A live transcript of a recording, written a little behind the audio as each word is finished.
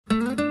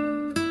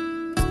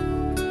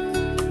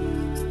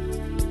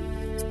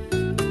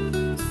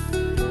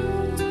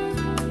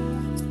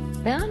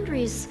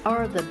Boundaries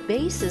are the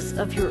basis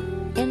of your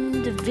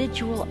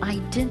individual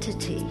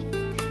identity.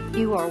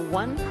 You are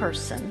one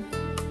person.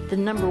 The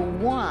number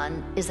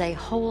one is a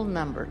whole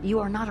number. You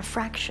are not a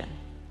fraction.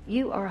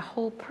 You are a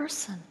whole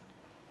person.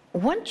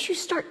 Once you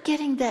start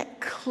getting that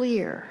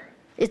clear,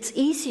 it's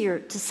easier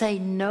to say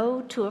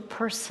no to a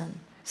person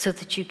so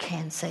that you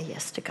can say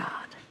yes to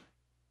God.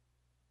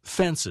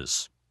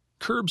 Fences,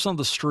 curbs on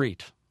the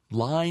street,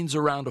 lines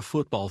around a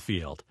football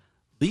field.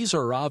 These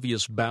are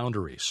obvious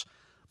boundaries.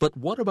 But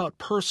what about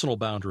personal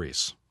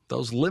boundaries?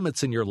 Those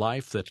limits in your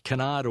life that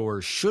cannot or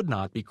should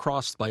not be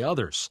crossed by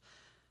others?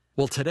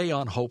 Well, today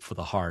on Hope for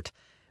the Heart,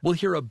 we'll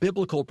hear a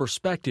biblical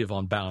perspective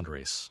on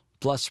boundaries,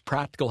 plus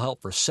practical help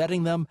for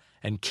setting them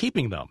and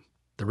keeping them.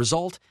 The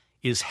result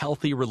is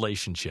healthy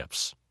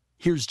relationships.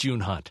 Here's June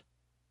Hunt.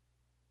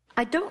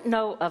 I don't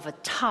know of a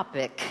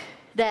topic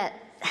that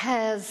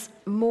has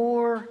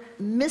more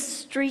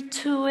mystery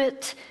to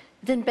it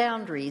than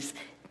boundaries.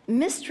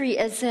 Mystery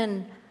as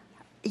in,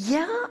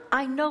 yeah,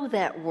 I know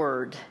that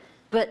word,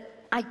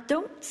 but I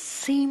don't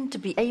seem to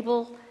be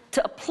able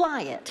to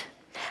apply it.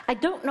 I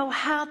don't know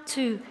how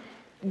to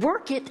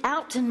work it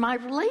out in my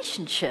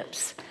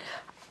relationships.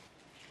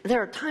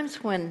 There are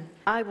times when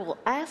I will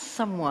ask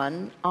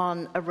someone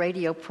on a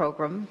radio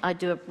program. I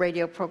do a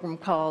radio program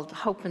called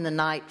Hope in the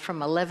Night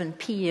from 11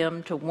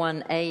 p.m. to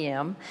 1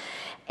 a.m.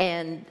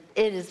 And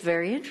it is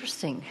very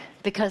interesting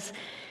because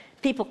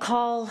people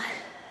call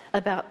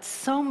about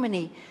so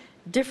many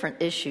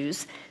different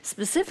issues,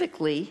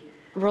 specifically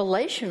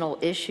relational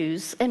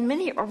issues, and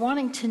many are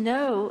wanting to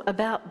know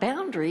about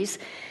boundaries.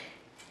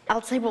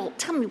 I'll say, well,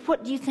 tell me,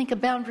 what do you think a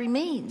boundary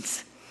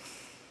means?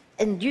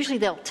 And usually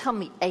they'll tell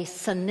me a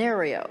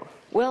scenario.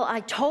 Well, I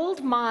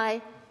told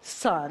my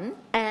son,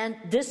 and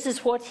this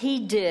is what he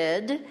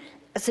did.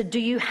 I said,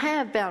 do you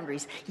have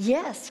boundaries?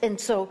 Yes. And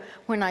so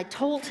when I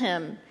told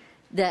him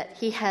that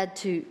he had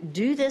to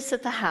do this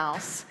at the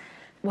house,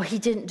 well, he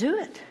didn't do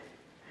it.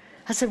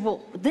 I said,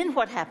 well, then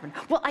what happened?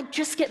 Well, I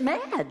just get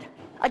mad.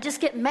 I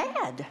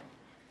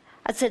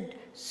said,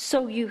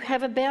 so you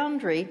have a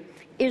boundary.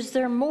 Is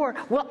there more?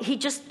 Well, he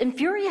just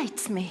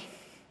infuriates me.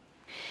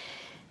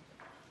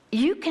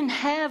 You can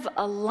have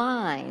a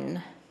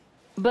line,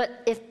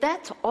 but if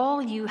that's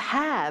all you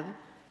have,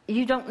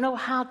 you don't know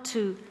how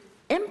to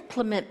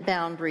implement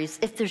boundaries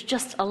if there's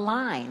just a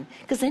line,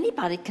 because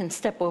anybody can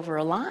step over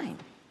a line.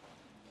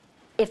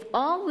 If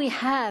all we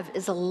have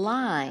is a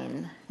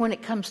line when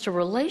it comes to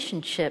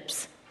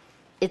relationships,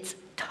 it's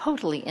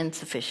totally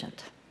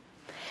insufficient.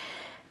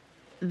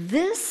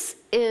 This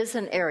is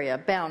an area,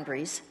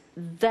 boundaries,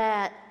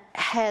 that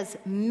has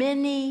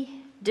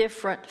many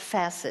different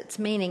facets,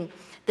 meaning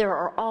there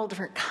are all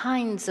different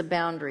kinds of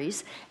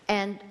boundaries,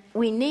 and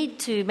we need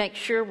to make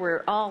sure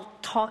we're all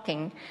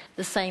talking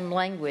the same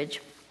language.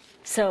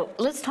 So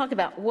let's talk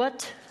about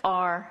what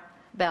are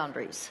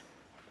boundaries.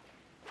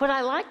 What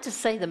I like to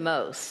say the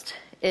most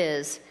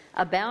is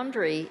a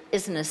boundary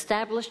is an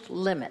established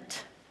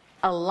limit,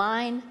 a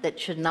line that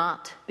should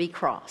not be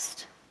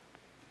crossed.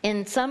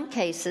 In some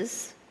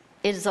cases,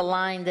 it is a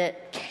line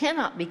that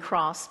cannot be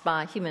crossed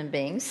by human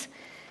beings,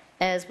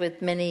 as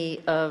with many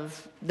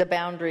of the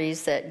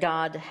boundaries that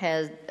God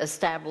has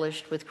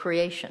established with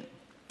creation.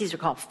 These are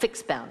called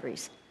fixed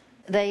boundaries.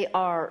 They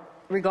are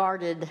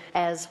regarded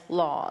as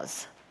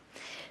laws.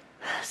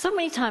 So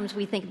many times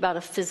we think about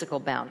a physical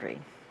boundary.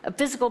 A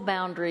physical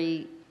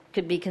boundary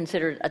could be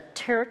considered a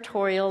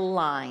territorial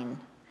line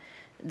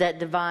that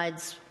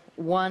divides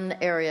one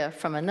area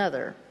from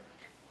another.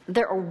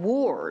 There are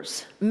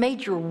wars,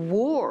 major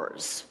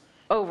wars,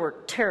 over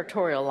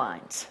territorial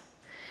lines.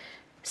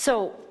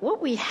 So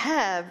what we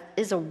have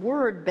is a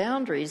word,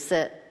 boundaries,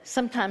 that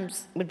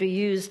sometimes would be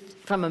used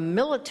from a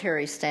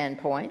military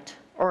standpoint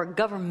or a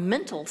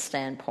governmental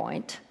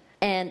standpoint.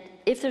 And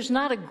if there's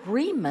not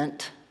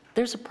agreement,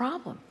 there's a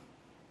problem.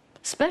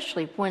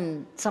 Especially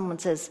when someone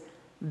says,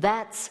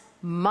 that's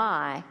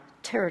my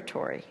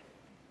territory.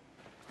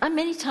 I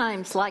many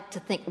times like to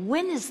think,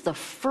 when is the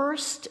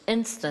first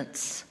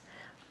instance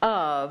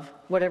of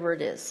whatever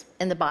it is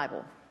in the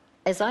Bible?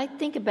 As I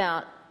think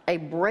about a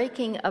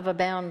breaking of a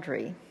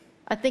boundary,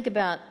 I think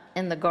about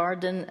in the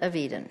Garden of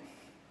Eden.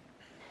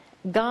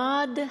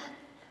 God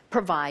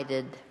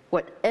provided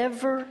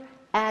whatever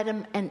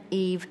Adam and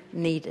Eve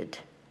needed.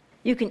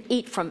 You can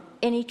eat from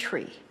any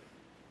tree.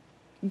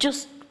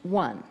 Just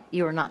one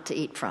you are not to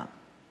eat from.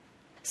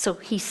 So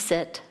he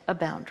set a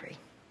boundary.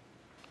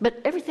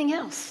 But everything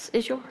else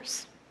is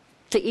yours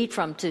to eat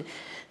from, to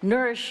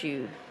nourish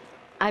you.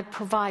 I've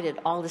provided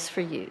all this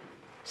for you.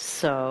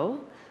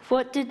 So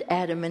what did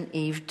Adam and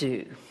Eve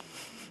do?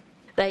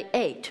 They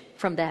ate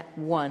from that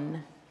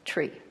one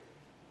tree.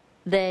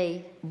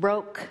 They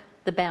broke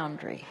the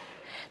boundary.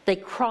 They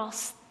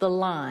crossed the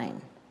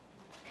line.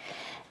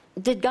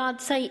 Did God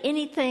say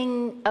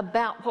anything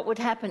about what would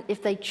happen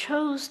if they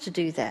chose to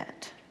do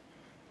that?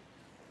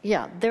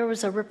 Yeah, there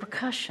was a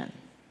repercussion.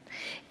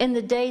 In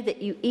the day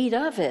that you eat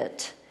of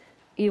it,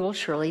 you will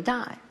surely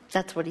die.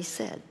 That's what he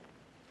said.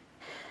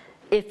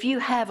 If you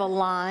have a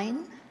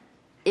line,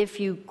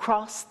 if you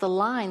cross the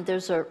line,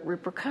 there's a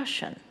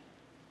repercussion.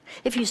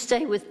 If you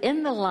stay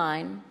within the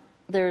line,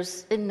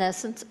 there's, in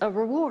essence, a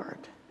reward,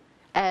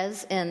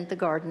 as in the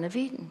Garden of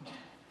Eden.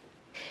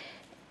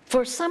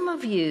 For some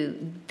of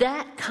you,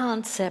 that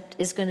concept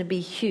is going to be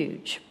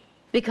huge.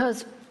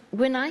 Because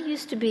when I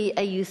used to be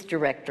a youth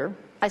director,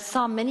 I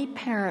saw many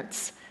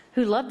parents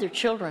who loved their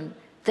children.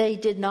 They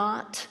did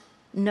not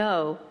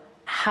know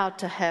how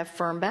to have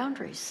firm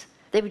boundaries.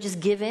 They would just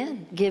give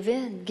in, give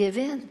in, give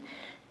in.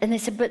 And they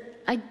said,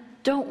 but I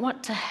don't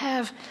want to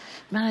have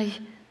my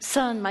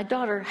son, my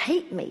daughter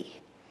hate me.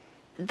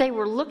 They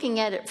were looking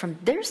at it from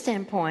their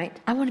standpoint.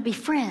 I want to be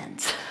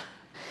friends.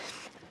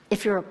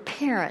 If you're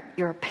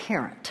a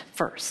parent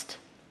first.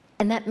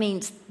 And that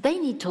means they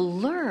need to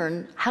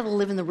learn how to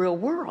live in the real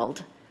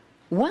world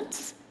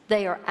once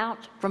they are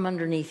out from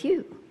underneath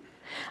you,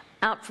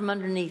 out from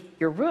underneath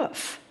your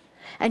roof.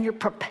 And you're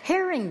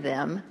preparing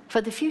them for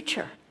the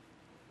future.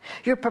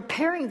 You're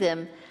preparing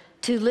them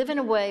to live in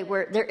a way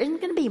where there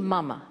isn't going to be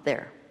mama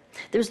there.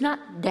 There's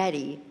not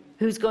daddy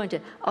who's going to,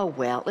 oh,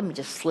 well, let me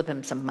just slip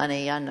him some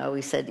money. I know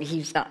he said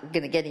he's not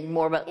going to get any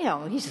more, but,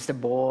 he's just a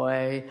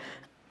boy.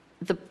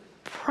 The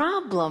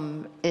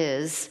problem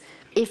is,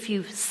 if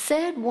you've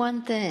said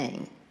one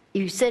thing,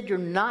 you said you're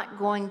not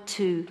going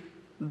to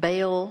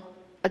bail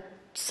a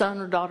son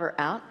or daughter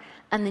out,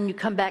 and then you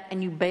come back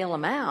and you bail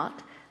them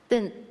out,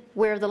 then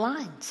where are the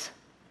lines?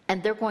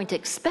 And they're going to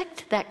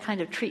expect that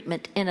kind of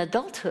treatment in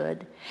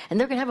adulthood, and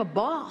they're going to have a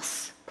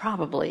boss,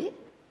 probably,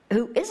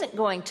 who isn't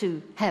going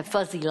to have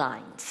fuzzy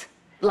lines,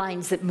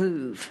 lines that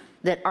move,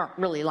 that aren't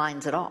really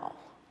lines at all.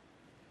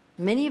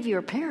 Many of you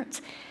are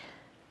parents.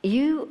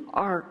 You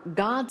are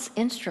God's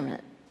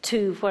instrument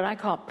to what I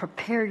call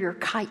prepare your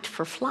kite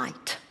for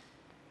flight,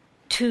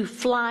 to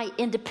fly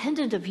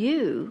independent of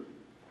you,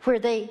 where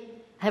they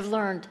have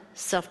learned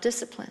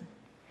self-discipline.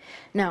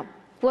 Now,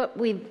 what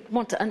we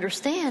want to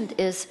understand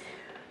is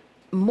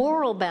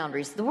moral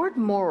boundaries. The word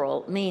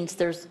moral means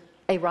there's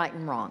a right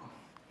and wrong.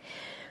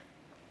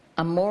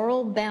 A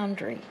moral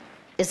boundary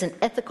is an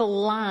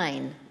ethical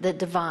line that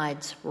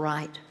divides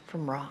right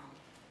from wrong.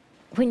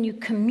 When you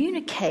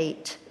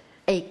communicate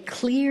a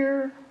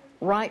clear,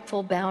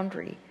 rightful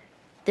boundary,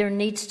 there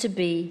needs to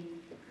be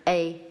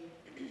a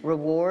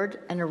reward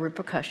and a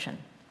repercussion.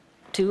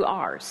 2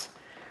 R's.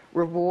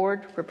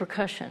 Reward,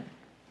 repercussion.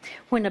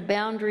 When a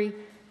boundary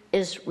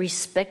is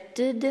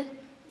respected,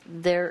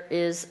 there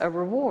is a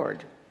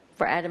reward.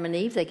 For Adam and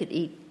Eve, they could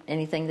eat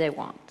anything they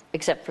want,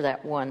 except for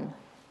that one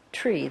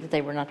tree that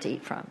they were not to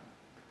eat from.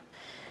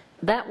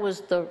 That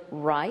was the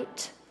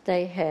right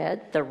they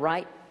had, the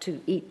right to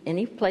eat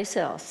any place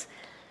else.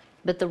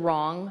 But the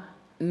wrong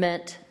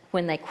meant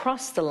when they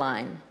crossed the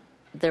line,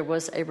 there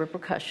was a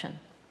repercussion.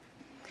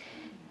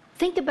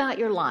 Think about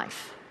your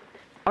life.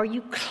 Are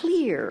you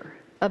clear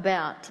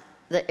about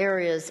the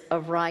areas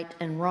of right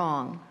and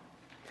wrong?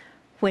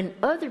 When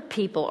other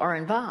people are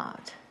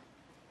involved,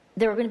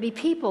 there are going to be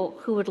people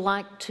who would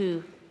like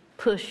to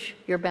push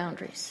your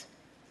boundaries,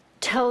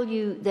 tell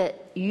you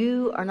that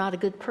you are not a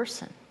good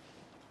person.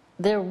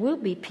 There will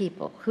be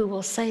people who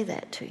will say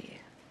that to you.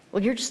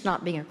 Well, you're just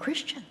not being a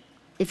Christian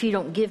if you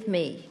don't give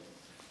me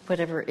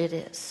whatever it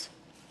is.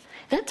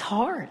 That's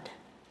hard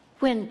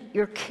when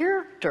your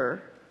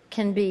character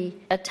can be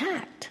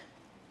attacked.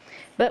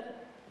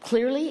 But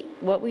clearly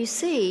what we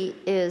see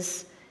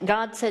is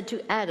God said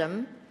to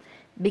Adam,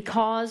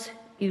 because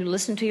you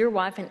listened to your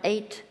wife and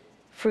ate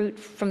fruit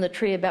from the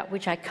tree about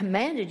which I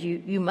commanded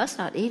you, you must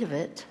not eat of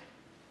it.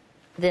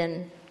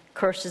 Then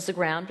cursed is the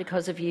ground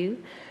because of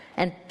you,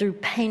 and through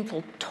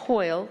painful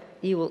toil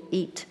you will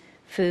eat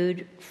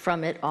food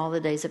from it all the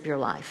days of your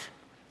life.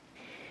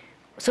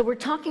 So we're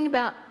talking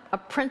about a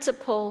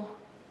principle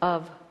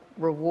of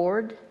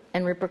reward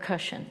and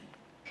repercussion.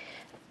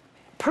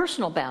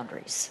 Personal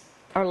boundaries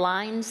are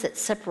lines that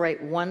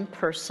separate one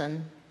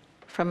person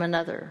from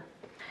another.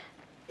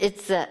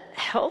 It's a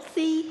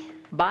healthy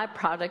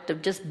byproduct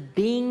of just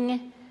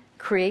being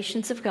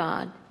creations of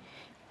God,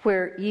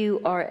 where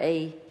you are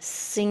a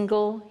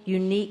single,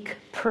 unique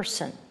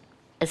person.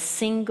 A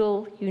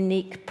single,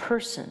 unique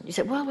person. You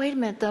say, well, wait a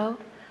minute, though.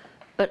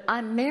 But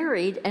I'm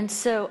married, and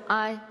so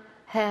I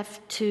have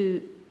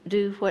to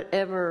do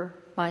whatever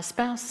my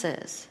spouse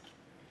says.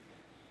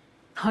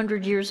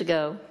 100 years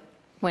ago,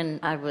 when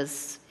I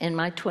was in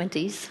my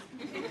 20s,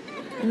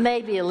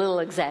 maybe a little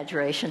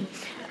exaggeration,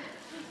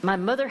 my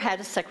mother had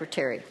a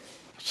secretary.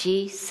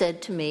 She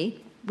said to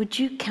me, would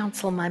you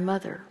counsel my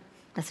mother?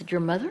 I said,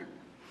 your mother?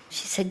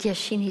 She said, yes,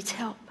 she needs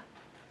help.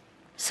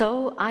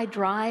 So I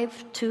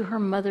drive to her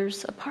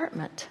mother's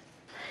apartment.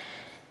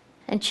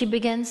 And she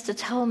begins to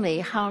tell me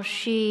how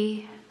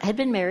she had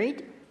been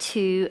married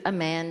to a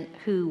man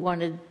who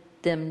wanted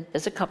them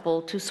as a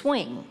couple to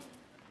swing.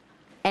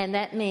 And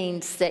that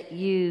means that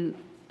you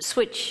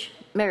switch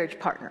marriage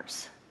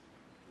partners.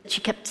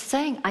 She kept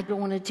saying, I don't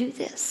want to do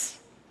this.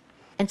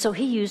 And so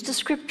he used a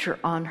scripture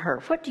on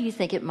her. What do you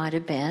think it might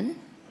have been?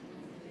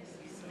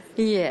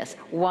 Yes,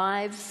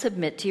 wives,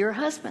 submit to your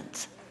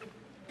husbands.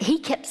 He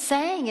kept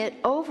saying it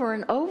over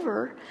and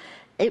over.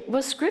 It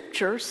was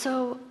scripture,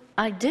 so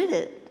I did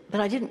it, but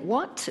I didn't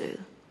want to.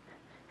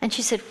 And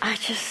she said, I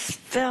just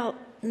felt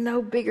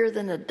no bigger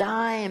than a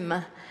dime.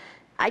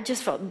 I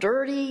just felt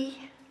dirty.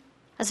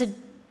 I said,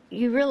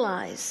 you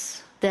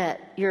realize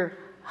that your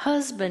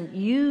husband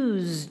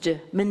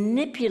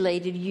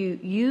manipulated you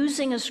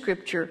using a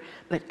scripture,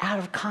 but out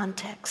of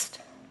context.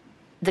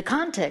 The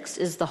context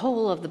is the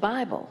whole of the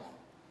Bible.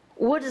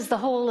 What does the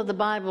whole of the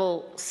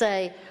Bible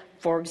say,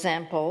 for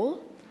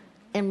example,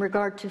 in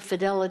regard to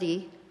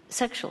fidelity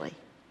sexually?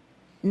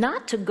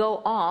 Not to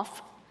go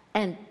off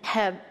and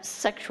have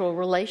sexual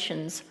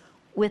relations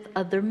with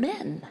other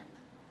men.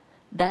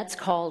 That's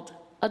called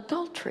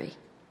adultery.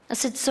 I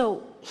said,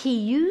 so he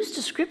used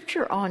a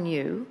scripture on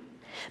you,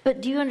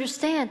 but do you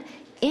understand,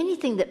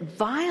 anything that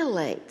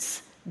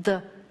violates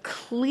the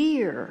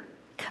clear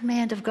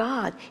command of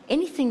God,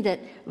 anything that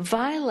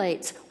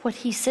violates what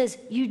he says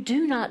you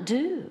do not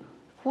do.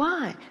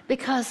 Why?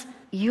 Because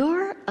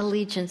your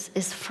allegiance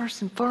is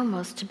first and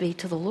foremost to be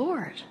to the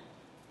Lord,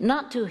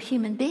 not to a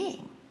human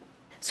being.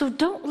 So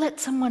don't let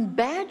someone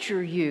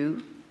badger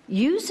you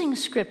using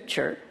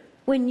scripture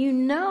when you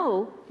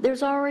know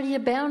there's already a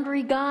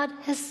boundary God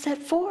has set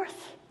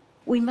forth.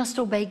 We must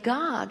obey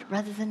God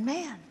rather than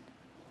man.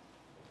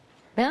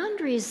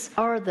 Boundaries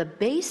are the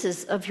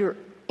basis of your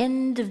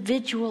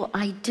individual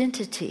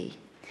identity.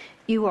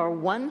 You are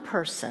one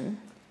person.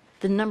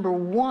 The number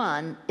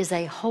one is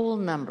a whole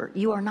number.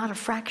 You are not a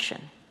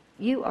fraction.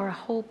 You are a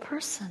whole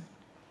person.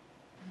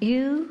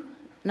 You,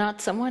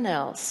 not someone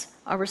else,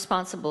 are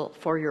responsible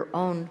for your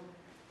own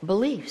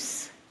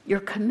beliefs,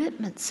 your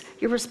commitments,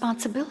 your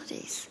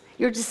responsibilities,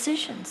 your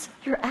decisions,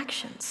 your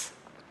actions.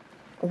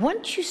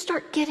 Once you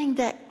start getting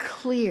that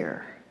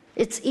clear,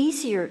 it's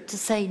easier to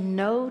say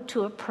no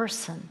to a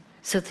person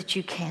so that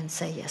you can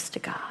say yes to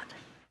God.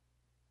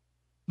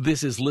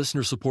 This is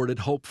listener-supported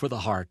Hope for the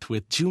Heart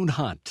with June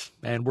Hunt,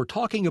 and we're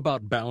talking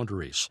about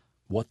boundaries,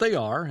 what they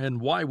are and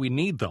why we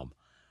need them.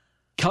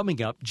 Coming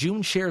up,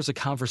 June shares a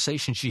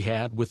conversation she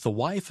had with the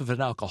wife of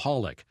an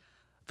alcoholic.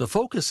 The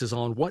focus is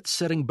on what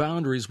setting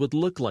boundaries would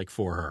look like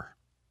for her.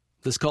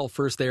 This call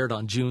first aired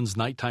on June's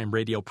nighttime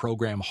radio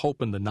program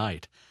Hope in the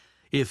Night.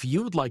 If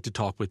you'd like to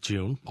talk with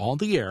June on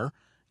the air,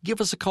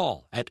 give us a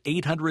call at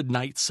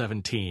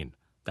 800-NIGHT-17.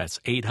 That's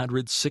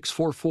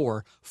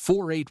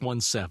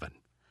 800-644-4817.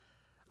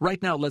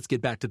 Right now, let's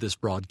get back to this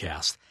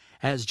broadcast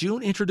as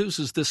June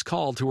introduces this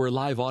call to her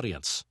live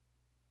audience.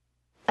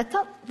 I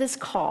thought this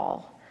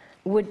call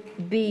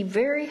would be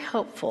very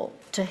helpful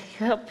to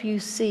help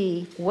you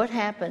see what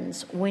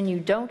happens when you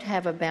don't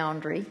have a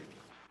boundary.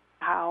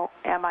 How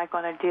am I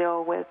going to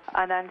deal with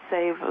an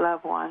unsaved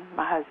loved one,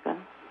 my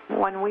husband?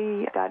 When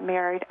we got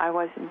married, I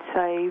wasn't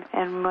saved,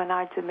 and when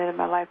I submitted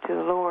my life to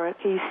the Lord,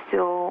 he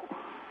still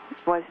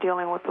was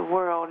dealing with the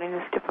world, and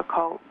it's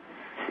difficult.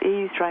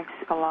 He drinks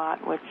a lot,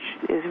 which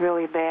is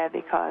really bad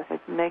because it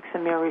makes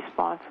him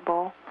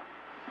irresponsible,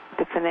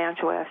 the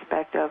financial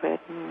aspect of it,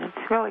 and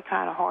it's really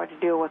kind of hard to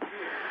deal with.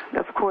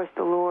 Of course,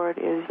 the Lord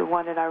is the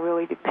one that I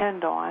really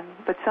depend on,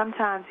 but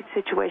sometimes the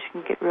situation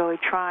can get really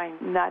trying,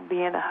 not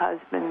being a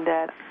husband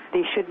that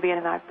they should be,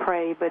 and I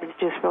pray, but it's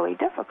just really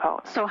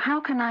difficult. So how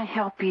can I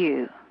help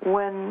you?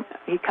 When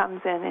he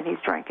comes in and he's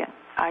drinking,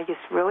 I get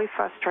really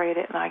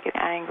frustrated and I get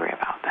angry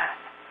about that.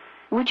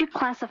 Would you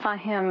classify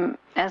him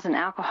as an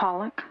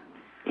alcoholic?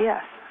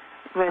 Yes,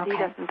 but Okay. He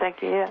doesn't think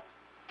he is.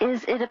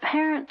 Is it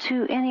apparent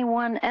to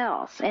anyone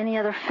else, any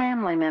other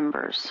family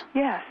members?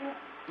 Yes.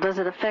 Does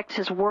it affect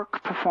his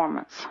work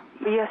performance?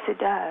 Yes, it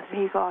does.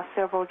 He's lost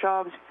several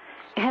jobs.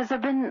 Has there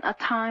been a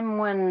time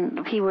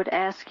when he would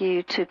ask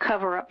you to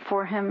cover up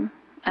for him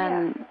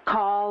and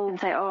call and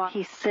say, oh,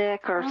 he's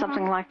sick or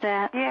something like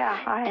that?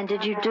 Yeah. And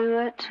did you do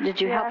it?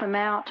 Did you help him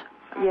out?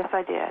 Yes,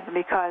 I did,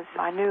 because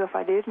I knew if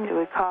I didn't, it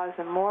would cause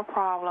him more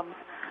problems.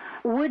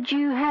 Would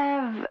you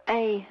have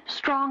a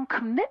strong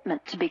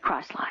commitment to be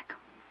Christ-like?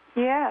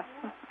 Yes.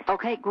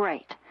 Okay,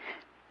 great.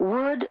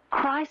 Would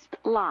Christ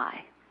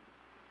lie?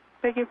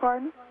 Beg your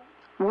pardon?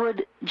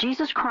 Would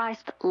Jesus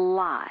Christ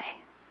lie?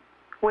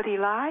 Would he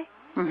lie?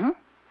 Mm-hmm.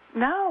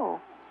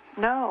 No.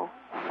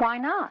 Why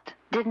not?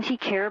 Didn't he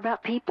care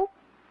about people?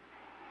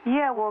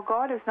 Yeah, well,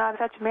 God is not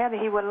such a man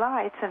that he would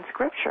lie. It's in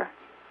Scripture.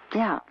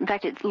 Yeah. In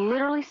fact, it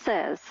literally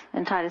says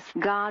in Titus,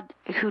 God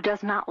who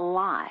does not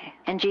lie,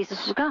 and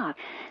Jesus is God.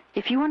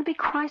 If you want to be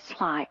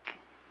Christ-like,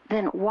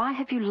 then why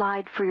have you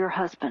lied for your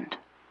husband?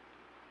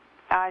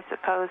 I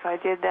suppose I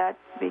did that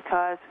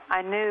because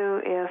I knew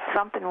if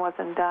something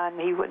wasn't done,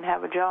 he wouldn't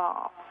have a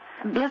job.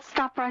 Let's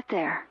stop right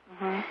there.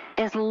 Mm-hmm.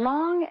 As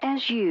long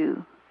as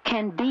you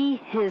can be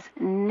his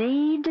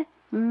need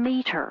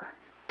meter,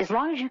 as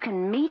long as you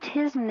can meet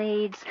his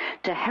needs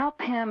to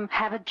help him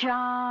have a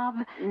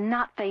job,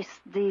 not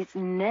face these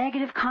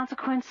negative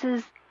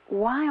consequences,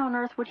 why on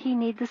earth would he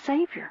need the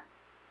Savior?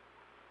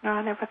 No,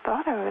 I never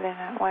thought of it in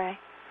that way.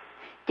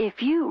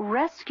 If you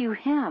rescue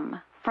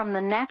him from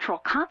the natural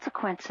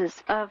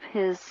consequences of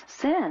his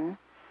sin,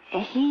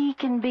 he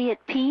can be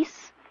at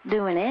peace,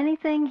 doing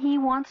anything he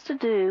wants to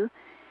do.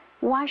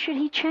 Why should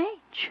he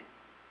change?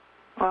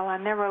 Well, I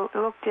never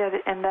looked at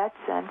it in that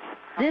sense.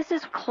 This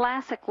is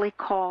classically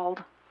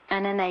called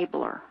an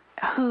enabler.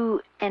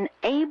 who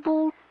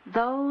enable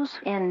those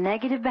in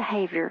negative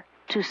behavior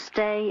to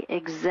stay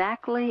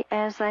exactly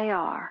as they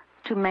are,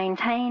 to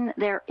maintain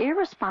their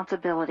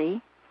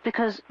irresponsibility,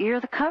 because you're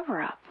the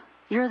cover-up.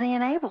 You're the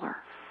enabler.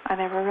 I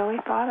never really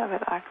thought of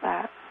it like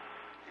that.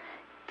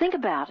 Think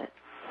about it.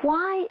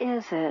 Why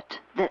is it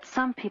that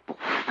some people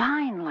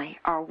finally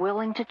are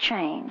willing to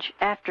change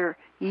after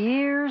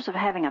years of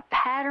having a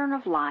pattern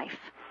of life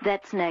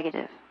that's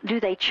negative? Do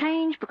they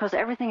change because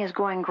everything is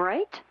going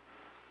great?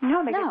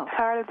 No, they No. get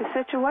tired of the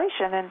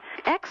situation. And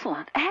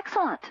Excellent,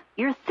 excellent.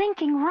 You're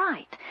thinking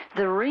right.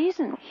 The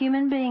reason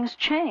human beings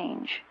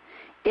change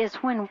is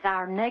when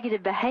our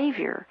negative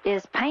behavior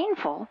is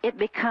painful, it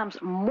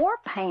becomes more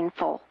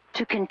painful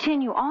to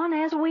continue on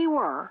as we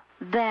were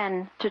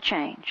than to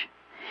change.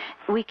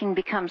 We can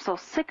become so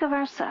sick of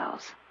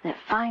ourselves that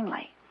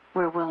finally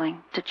we're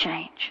willing to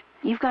change.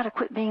 You've got to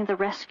quit being the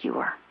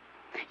rescuer.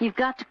 You've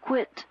got to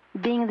quit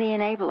being the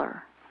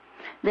enabler.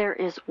 There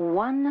is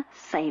one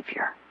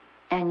Savior,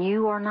 and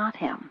you are not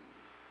him.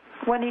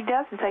 when he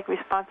doesn't take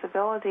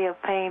responsibility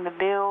of paying the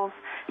bills,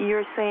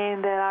 you're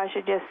saying that I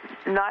should just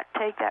not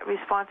take that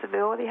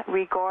responsibility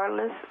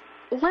regardless?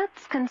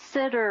 Let's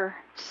consider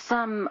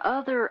some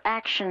other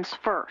actions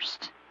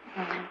first.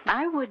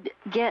 I would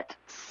get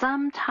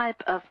some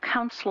type of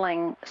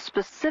counseling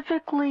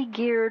specifically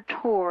geared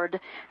toward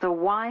the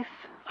wife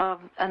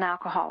of an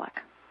alcoholic.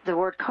 The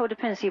word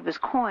codependency was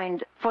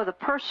coined for the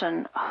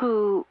person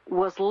who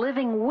was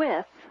living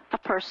with a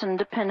person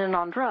dependent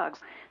on drugs.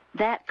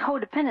 That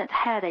codependent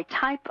had a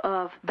type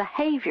of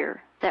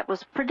behavior that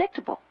was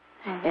predictable.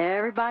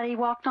 Everybody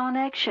walked on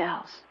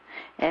eggshells.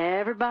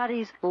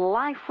 Everybody's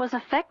life was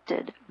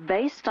affected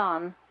based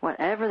on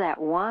whatever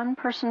that one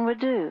person would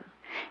do.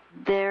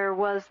 There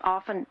was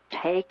often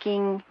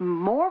taking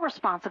more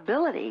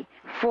responsibility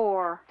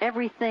for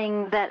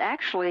everything that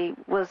actually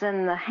was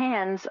in the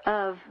hands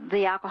of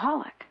the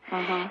alcoholic.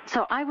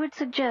 So I would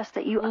suggest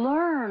that you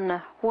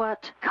learn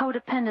what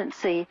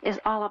codependency is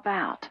all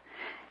about.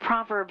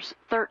 Proverbs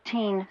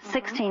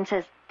 13:16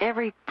 says,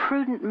 every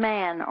prudent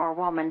man or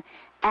woman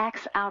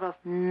acts out of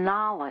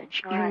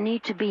knowledge. You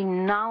need to be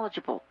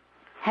knowledgeable.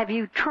 Have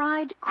you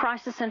tried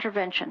crisis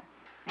intervention?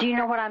 Do you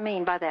know what I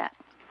mean by that?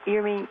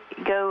 You mean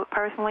go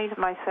personally to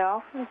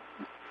myself?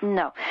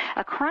 No.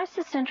 A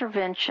crisis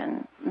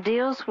intervention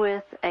deals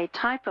with a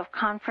type of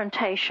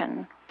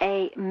confrontation.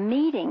 A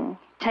meeting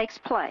takes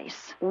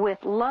place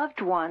with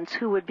loved ones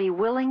who would be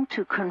willing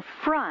to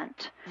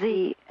confront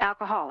the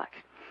alcoholic.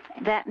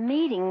 That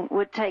meeting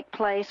would take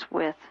place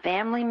with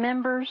family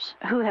members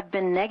who have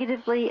been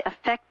negatively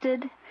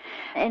affected,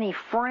 any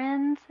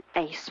friends,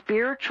 a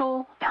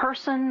spiritual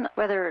person,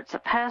 whether it's a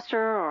pastor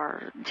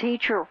or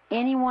teacher,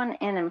 anyone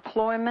in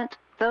employment,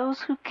 those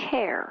who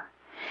care.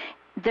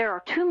 There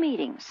are two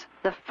meetings.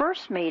 The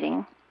first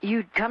meeting,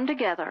 you'd come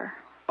together,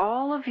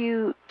 all of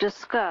you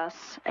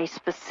discuss a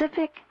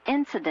specific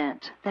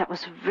incident that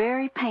was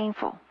very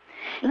painful.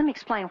 Let me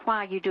explain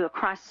why you do a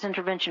crisis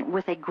intervention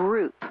with a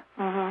group.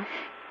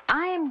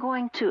 I am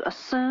going to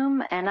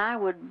assume, and I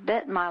would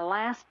bet my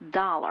last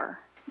dollar,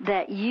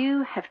 that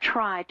you have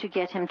tried to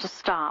get him to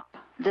stop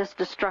this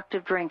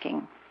destructive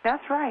drinking.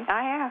 That's right,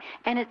 I have.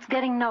 And it's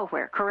getting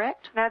nowhere,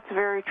 correct? That's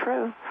very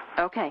true.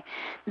 Okay.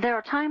 There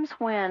are times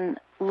when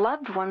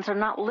loved ones are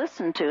not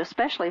listened to,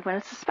 especially when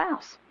it's a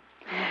spouse.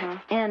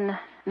 In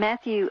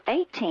Matthew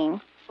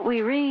 18,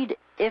 we read,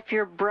 if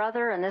your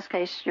brother, in this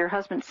case your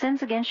husband,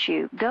 sins against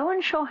you, go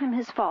and show him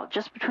his fault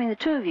just between the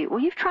two of you. Well,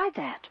 you've tried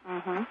that.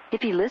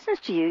 If he listens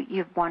to you,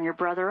 you've won your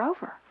brother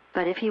over.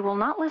 But if he will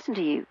not listen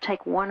to you,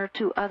 take one or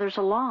two others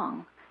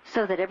along,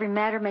 so that every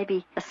matter may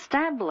be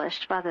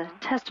established by the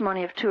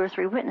testimony of two or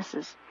three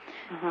witnesses.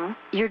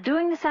 You're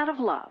doing this out of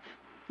love.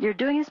 You're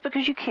doing this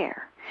because you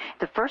care.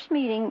 The first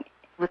meeting,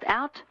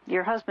 without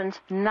your husband's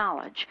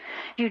knowledge,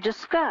 you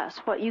discuss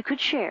what you could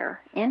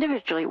share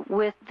individually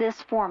with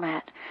this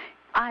format.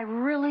 I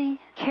really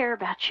care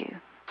about you.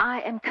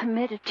 I am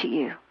committed to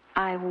you.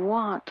 I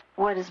want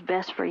what is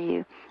best for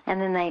you.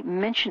 And then they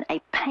mention a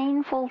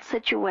painful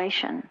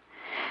situation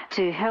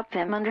to help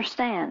him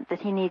understand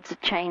that he needs a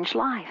changed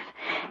life.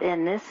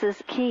 And this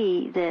is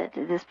key, that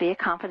this be a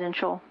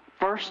confidential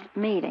first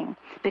meeting,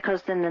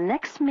 because then the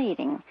next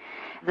meeting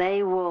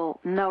they will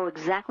know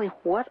exactly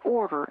what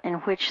order in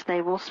which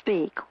they will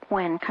speak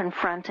when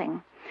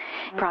confronting.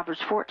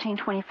 Proverbs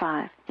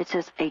 14:25, it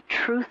says, a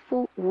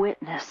truthful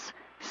witness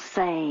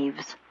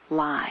saves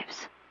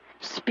lives.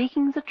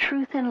 Speaking the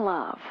truth in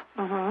love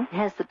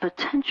has the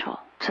potential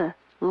to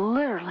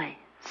literally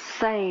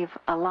save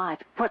a life.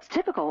 What's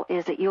typical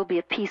is that you'll be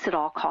a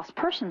peace-at-all-cost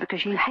person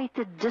because you hate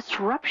the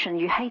disruption,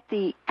 you hate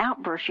the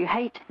outburst, you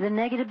hate the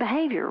negative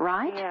behavior,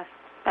 right? Yes,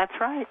 that's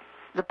right.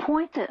 The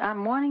point that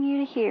I'm wanting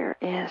you to hear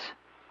is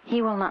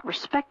he will not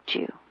respect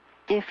you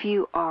if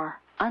you are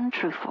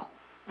untruthful.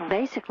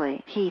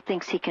 Basically, he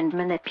thinks he can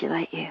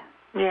manipulate you.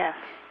 Yes.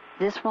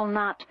 This will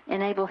not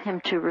enable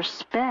him to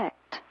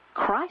respect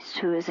Christ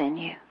who is in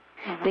you,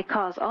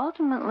 because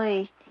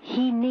ultimately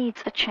he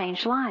needs a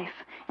changed life.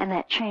 And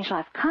that changed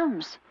life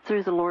comes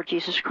through the Lord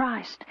Jesus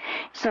Christ.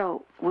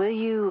 So will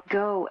you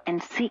go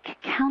and seek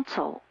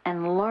counsel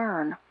and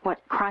learn what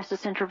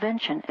crisis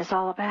intervention is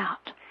all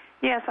about?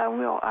 Yes, I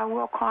will. I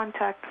will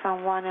contact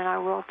someone, and I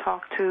will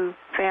talk to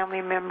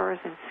family members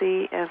and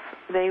see if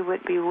they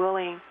would be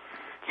willing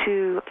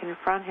to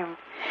confront him.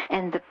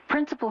 And the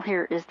principle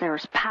here is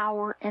there's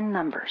power in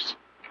numbers.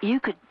 You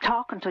could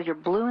talk until you're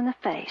blue in the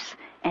face,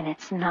 and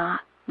it's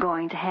not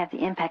going to have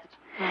the impact.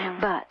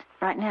 Mm-hmm. But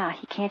right now,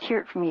 he can't hear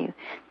it from you.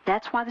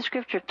 That's why the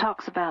Scripture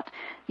talks about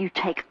you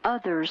take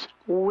others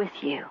with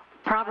you.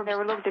 Proverbs. I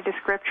never looked at the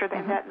Scripture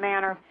in that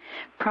manner.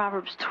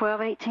 Proverbs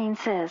 12:18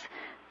 says,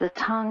 "The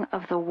tongue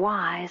of the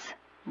wise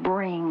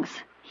brings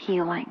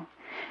healing,"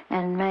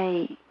 and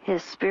may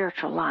his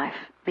spiritual life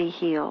be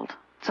healed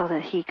so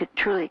that he could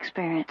truly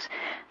experience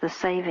the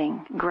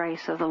saving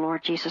grace of the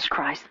Lord Jesus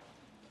Christ.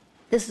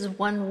 This is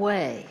one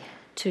way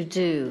to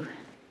do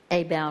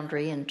a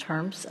boundary in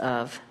terms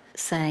of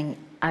saying,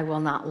 I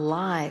will not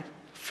lie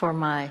for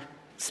my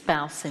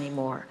spouse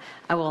anymore.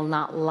 I will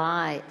not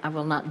lie. I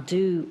will not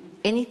do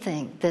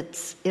anything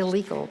that's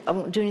illegal. I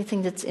won't do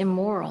anything that's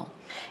immoral.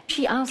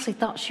 She honestly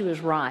thought she was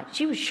right.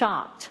 She was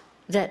shocked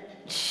that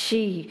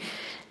she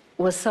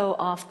was so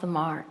off the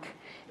mark.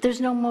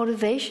 There's no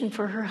motivation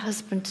for her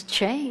husband to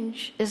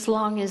change as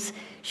long as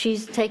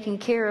she's taking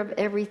care of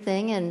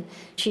everything and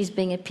she's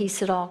being a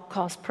peace at all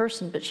cost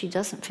person, but she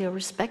doesn't feel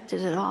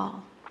respected at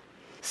all.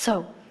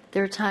 So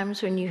there are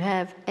times when you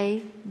have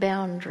a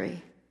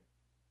boundary.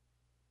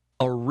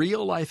 A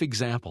real-life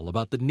example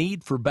about the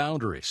need for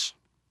boundaries.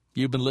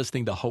 You've been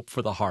listening to Hope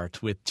for the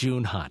Heart with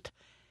June Hunt.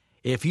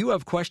 If you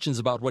have questions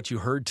about what you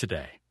heard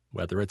today,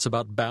 whether it's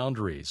about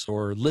boundaries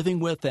or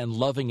living with and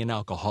loving an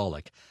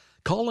alcoholic,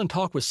 call and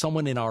talk with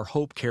someone in our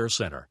Hope Care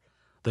Center.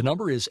 The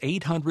number is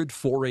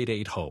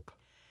 800-488-HOPE.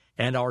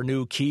 And our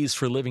new Keys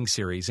for Living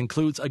series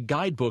includes a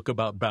guidebook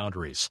about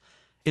boundaries.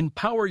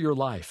 Empower your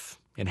life,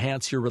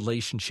 enhance your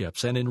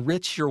relationships, and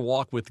enrich your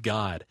walk with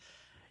God.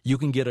 You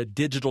can get a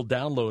digital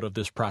download of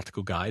this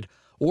practical guide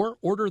or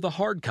order the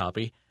hard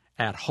copy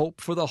at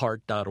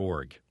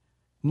hopefortheheart.org.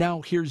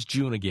 Now here's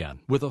June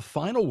again with a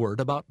final word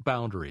about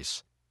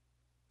boundaries.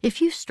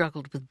 If you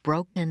struggled with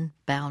broken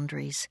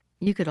boundaries,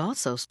 you could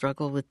also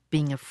struggle with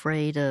being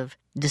afraid of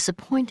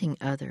disappointing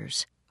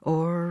others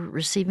or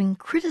receiving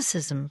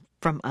criticism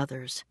from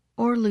others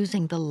or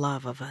losing the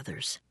love of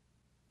others.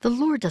 The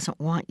Lord doesn't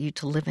want you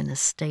to live in a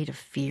state of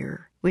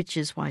fear, which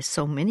is why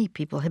so many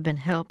people have been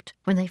helped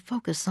when they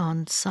focus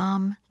on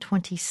Psalm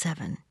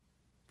 27.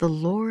 The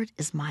Lord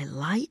is my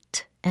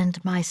light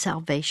and my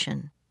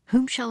salvation.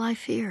 Whom shall I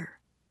fear?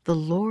 The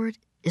Lord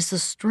is the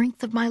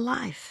strength of my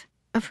life.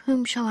 Of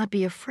whom shall I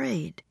be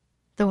afraid?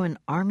 Though an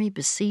army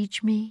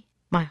besiege me,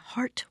 my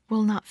heart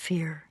will not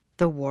fear.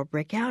 Though war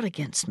break out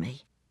against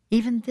me,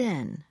 even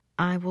then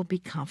I will be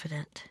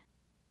confident.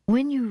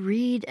 When you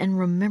read and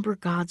remember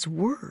God's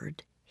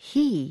Word,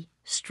 He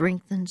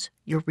strengthens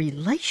your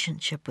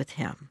relationship with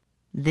Him.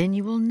 Then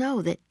you will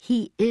know that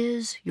He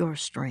is your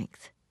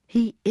strength.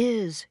 He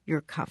is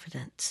your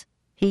confidence.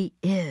 He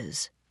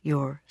is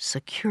your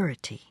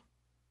security.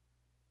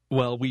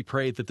 Well, we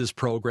pray that this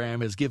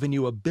program has given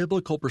you a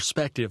biblical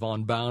perspective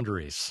on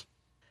boundaries.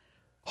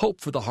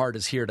 Hope for the Heart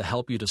is here to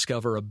help you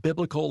discover a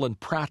biblical and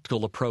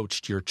practical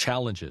approach to your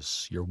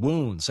challenges, your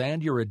wounds,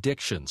 and your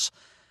addictions.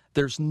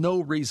 There's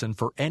no reason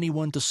for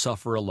anyone to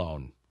suffer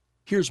alone.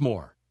 Here's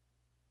more.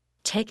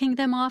 Taking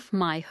them off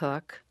my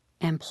hook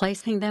and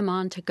placing them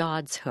onto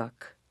God's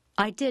hook.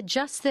 I did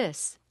just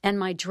this, and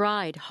my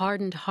dried,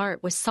 hardened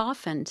heart was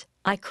softened.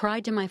 I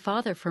cried to my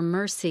Father for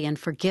mercy and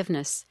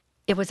forgiveness.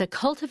 It was a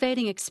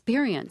cultivating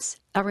experience,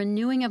 a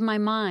renewing of my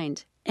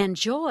mind, and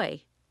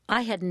joy.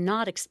 I had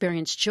not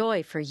experienced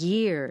joy for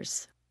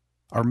years.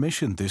 Our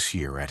mission this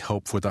year at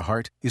Hope for the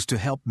Heart is to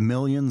help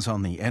millions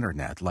on the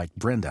internet like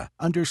Brenda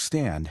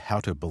understand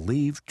how to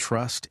believe,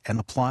 trust, and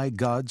apply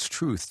God's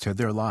truth to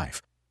their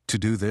life. To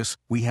do this,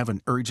 we have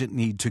an urgent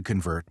need to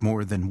convert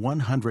more than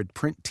 100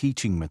 print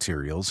teaching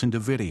materials into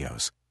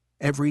videos.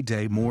 Every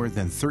day, more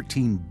than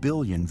 13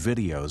 billion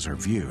videos are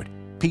viewed.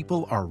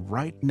 People are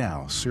right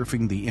now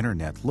surfing the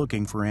internet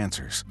looking for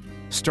answers.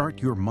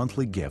 Start your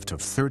monthly gift of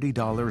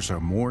 $30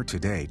 or more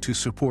today to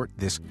support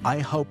this I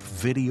Hope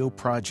video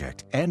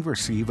project and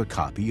receive a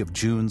copy of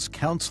June's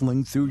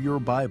Counseling Through Your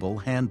Bible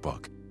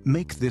handbook.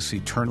 Make this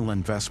eternal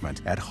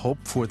investment at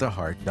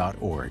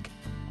hopefortheheart.org.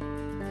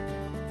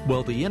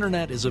 Well, the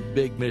internet is a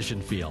big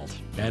mission field,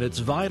 and it's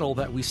vital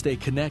that we stay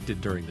connected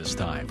during this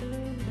time.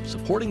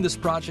 Supporting this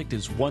project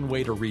is one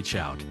way to reach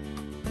out.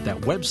 That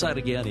website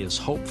again is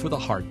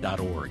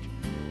hopefortheheart.org.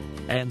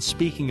 And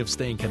speaking of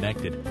staying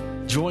connected,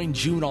 join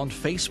June on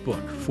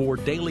Facebook for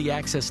daily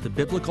access to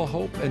biblical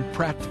hope and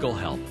practical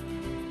help.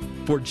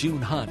 For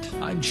June Hunt,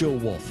 I'm Joe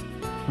Wolf.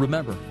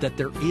 Remember that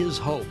there is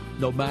hope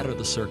no matter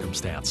the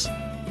circumstance.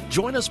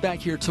 Join us back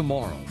here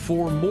tomorrow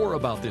for more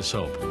about this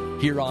hope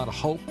here on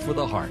Hope for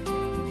the Heart.